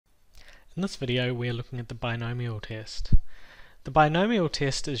In this video we are looking at the binomial test. The binomial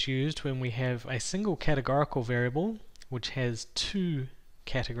test is used when we have a single categorical variable which has two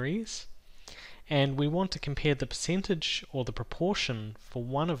categories, and we want to compare the percentage or the proportion for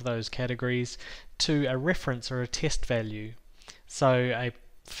one of those categories to a reference or a test value, so a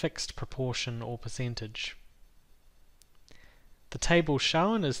fixed proportion or percentage. The table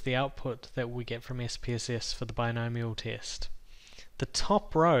shown is the output that we get from SPSS for the binomial test. The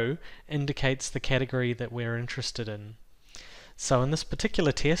top row indicates the category that we're interested in. So in this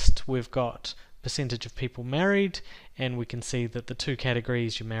particular test we've got percentage of people married, and we can see that the two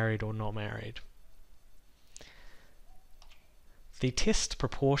categories, you're married or not married. The test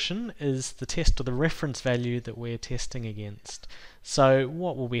proportion is the test or the reference value that we're testing against. So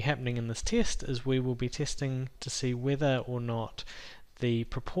what will be happening in this test is we will be testing to see whether or not the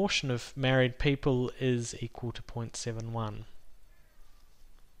proportion of married people is equal to 0.71.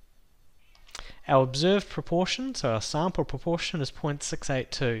 Our observed proportion, so our sample proportion, is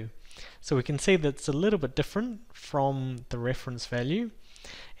 0.682. So we can see that it's a little bit different from the reference value,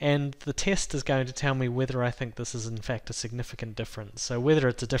 and the test is going to tell me whether I think this is in fact a significant difference, so whether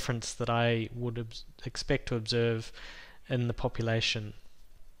it's a difference that I would expect to observe in the population.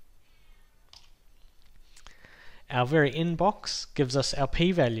 Our very end box gives us our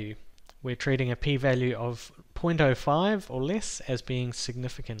p-value. We're treating a p-value of 0.05 or less as being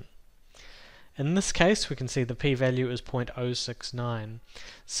significant. In this case we can see the p-value is 0.069,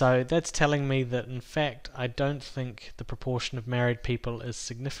 so that's telling me that in fact I don't think the proportion of married people is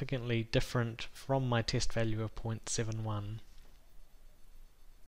significantly different from my test value of 0.71.